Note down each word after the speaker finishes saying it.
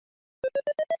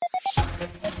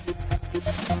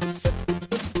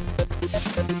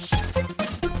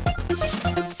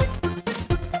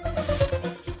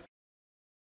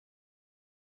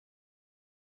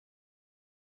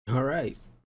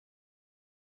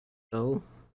So,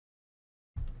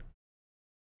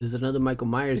 there's another Michael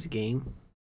Myers game.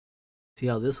 See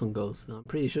how this one goes. I'm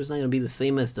pretty sure it's not gonna be the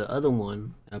same as the other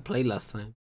one I played last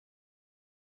time.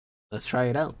 Let's try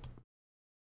it out.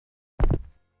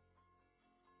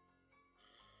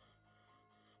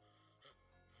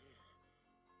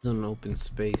 It's an open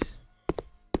space.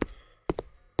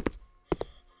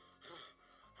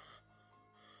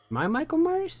 Am I Michael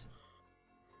Myers?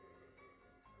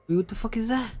 Wait, what the fuck is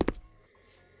that?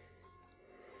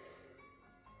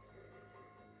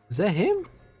 Is that him?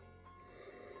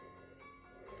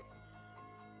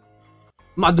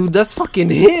 My dude, that's fucking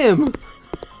him!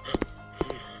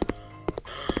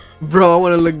 Bro, I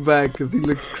wanna look back because he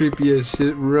looks creepy as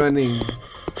shit running.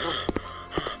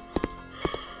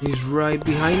 He's right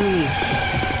behind me.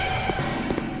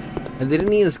 And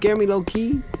didn't even scare me low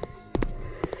key.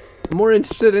 I'm more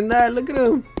interested in that. Look at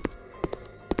him.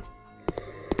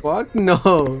 Fuck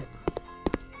no.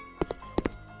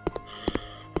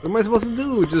 What am I supposed to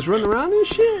do? Just run around and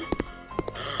shit?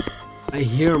 I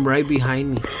hear him right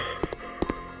behind me.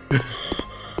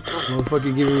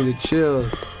 Motherfucker giving me the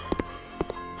chills.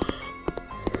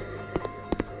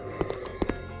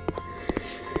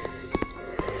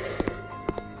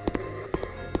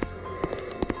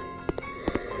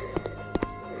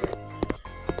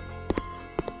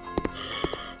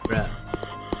 Bruh.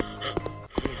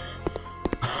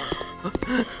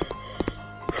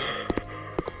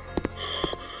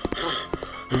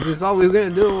 Is this all we're gonna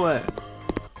do or what?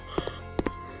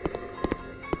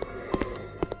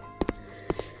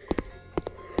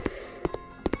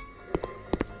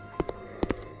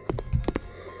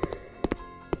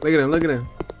 Look at him, look at him.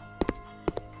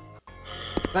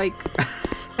 Psych.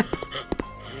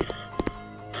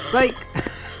 Psych.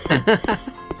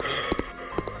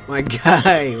 My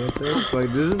guy, what the fuck?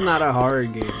 This is not a horror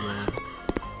game, man.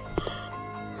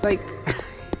 Like,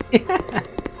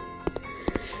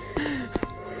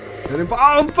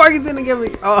 oh fuck, he's gonna get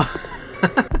me. Oh.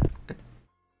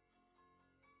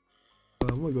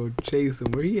 I'm gonna go chase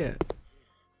him. Where he at?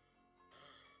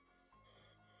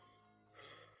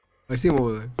 I see him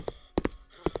over there.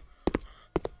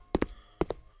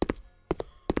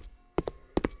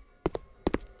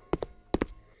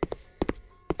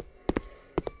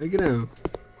 Look at him.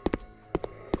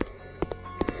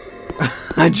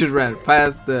 I just ran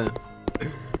past them.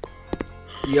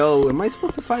 Yo, am I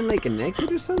supposed to find like an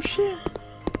exit or some shit?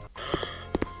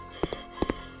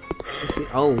 Let's see.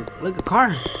 Oh, look, a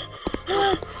car.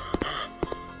 What?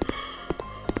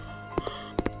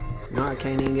 No, I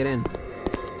can't even get in.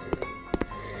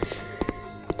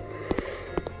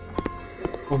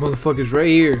 Oh, motherfucker's right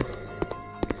here.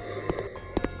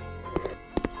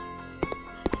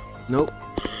 Nope.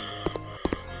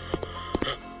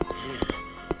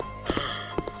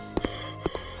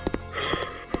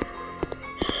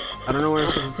 I don't know where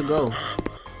I'm supposed to go.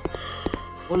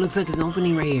 Oh, it looks like it's an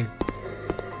opening right here.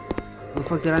 How the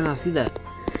fuck did I not see that?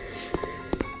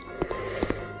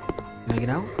 Can I get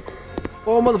out?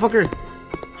 Oh, motherfucker!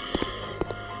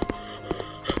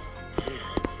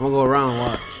 I'm gonna go around and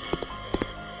watch.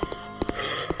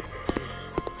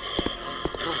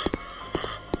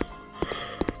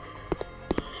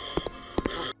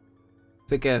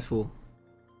 Sick ass fool.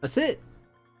 That's it.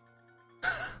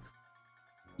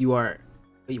 You are.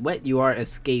 Wait, what? You are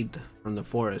escaped from the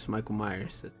forest, Michael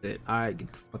Myers. That's it. Alright,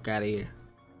 get the fuck out of here.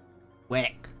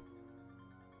 Whack.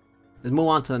 Let's move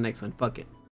on to the next one. Fuck it.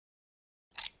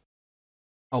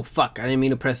 Oh fuck, I didn't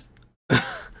mean to press.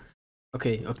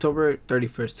 Okay, October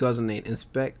 31st, 2008.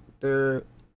 Inspector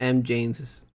M.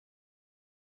 James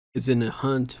is in a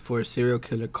hunt for a serial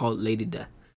killer called Lady Death.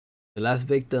 The last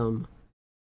victim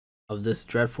of this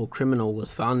dreadful criminal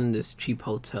was found in this cheap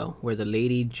hotel where the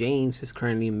lady James is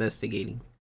currently investigating.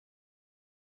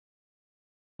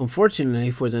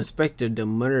 Unfortunately for the inspector, the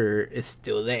murderer is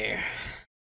still there.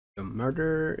 The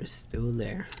murderer is still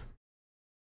there.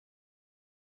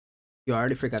 Yo, I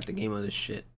already forgot the game of this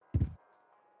shit.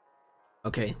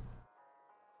 Okay.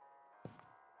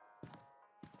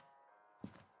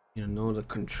 You know the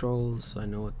controls, so I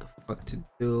know what the fuck to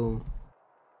do.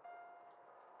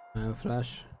 I have a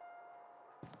flash.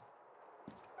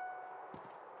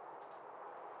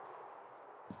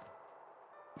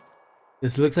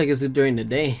 This looks like it's during the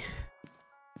day.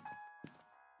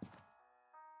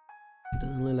 It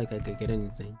doesn't look like I could get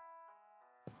anything.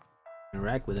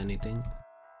 Interact with anything.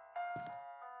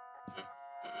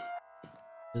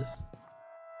 This.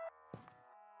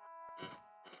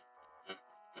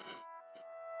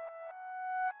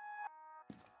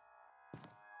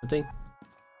 Nothing.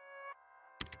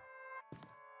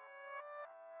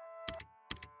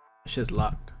 It's just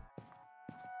locked.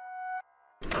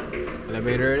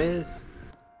 Elevator it is.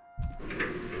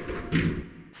 I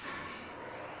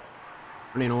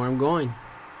don't even know where I'm going.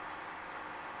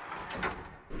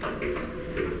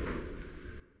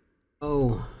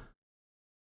 Oh.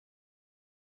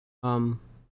 Well,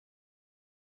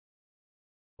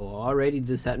 already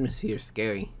this atmosphere is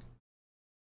scary.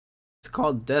 It's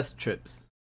called death trips.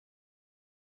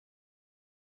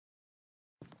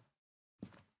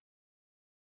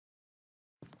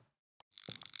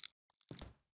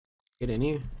 Get in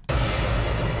here.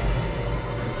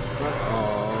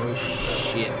 Oh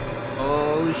shit.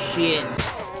 Oh shit.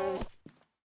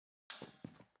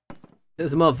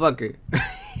 This motherfucker.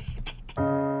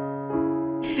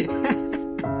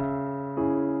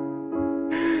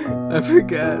 I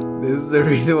forgot. This is the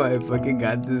reason why I fucking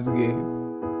got this game.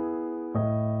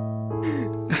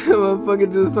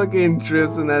 Motherfucker just fucking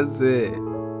trips and that's it.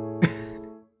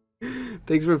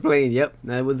 Thanks for playing. Yep,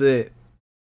 that was it.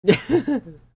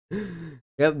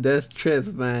 Yep, that's trips,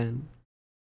 man.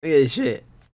 Look at this shit.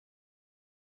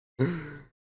 It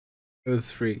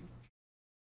was free.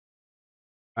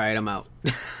 Alright, I'm out.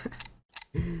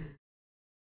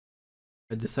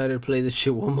 I decided to play this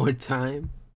shit one more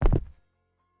time.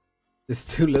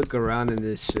 Just to look around in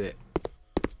this shit.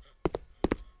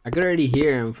 I could already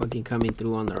hear him fucking coming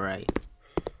through on the right.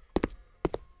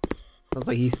 Sounds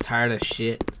like he's tired of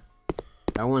shit.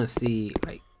 I want to see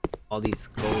like all these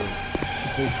gold.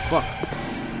 Oh fuck.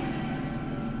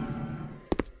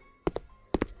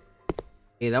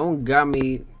 Hey, that one got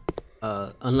me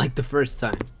unlike the first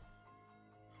time.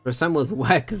 First time was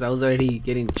whack because I was already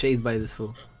getting chased by this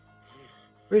fool.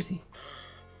 Where is he?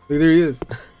 Look, there he is.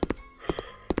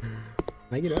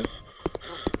 Can I get up?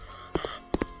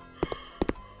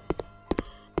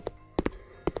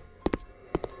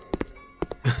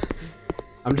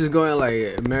 I'm just going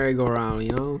like a merry-go-round,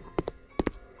 you know?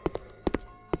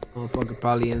 Motherfucker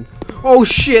probably ends. Oh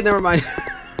shit, never mind.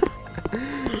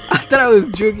 I thought I was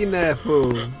juking that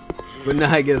fool. But no,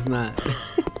 I guess not.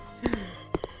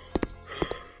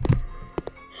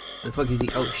 The fuck is he?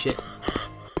 Oh shit.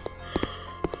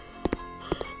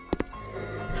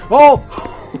 Oh!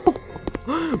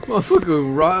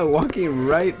 Motherfucker walking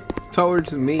right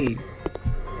towards me.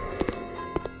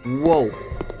 Whoa.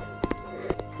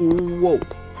 Whoa.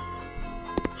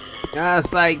 Ah,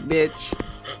 psych, bitch.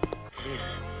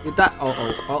 You thought.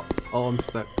 Oh, I'm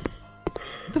stuck.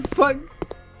 What the fuck?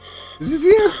 Did you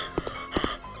see him?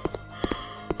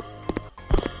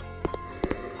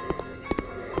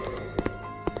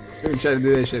 Let me try to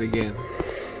do that shit again.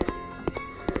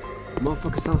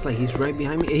 Motherfucker sounds like he's right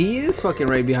behind me. He is fucking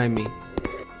right behind me.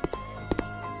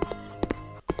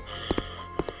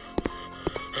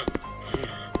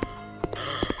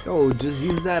 Yo, just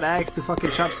use that axe to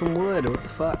fucking chop some wood. What the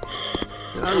fuck?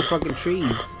 Look at all these fucking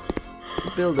trees.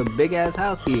 Build a big ass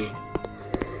house here.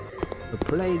 A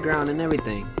playground and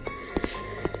everything.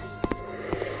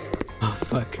 Oh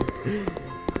fuck.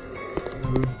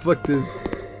 Fuck this.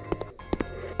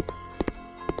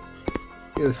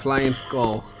 Look at this flying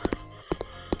skull.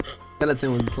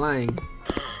 Skeleton was flying.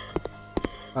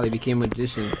 Probably became a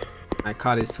magician. I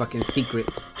caught his fucking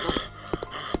secrets.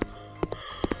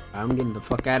 I'm getting the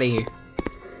fuck out of here.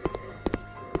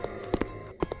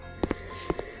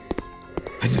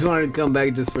 I just wanted to come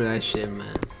back just for that shit,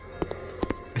 man.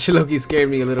 That shit low-key scared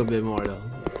me a little bit more though.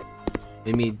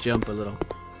 Made me jump a little.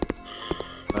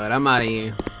 But I'm out of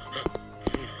here.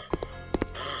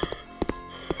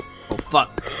 Oh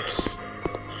fuck.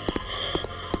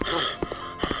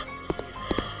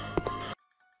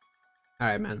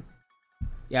 Alright, man.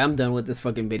 Yeah, I'm done with this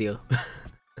fucking video.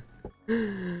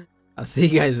 I'll see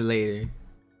you guys later.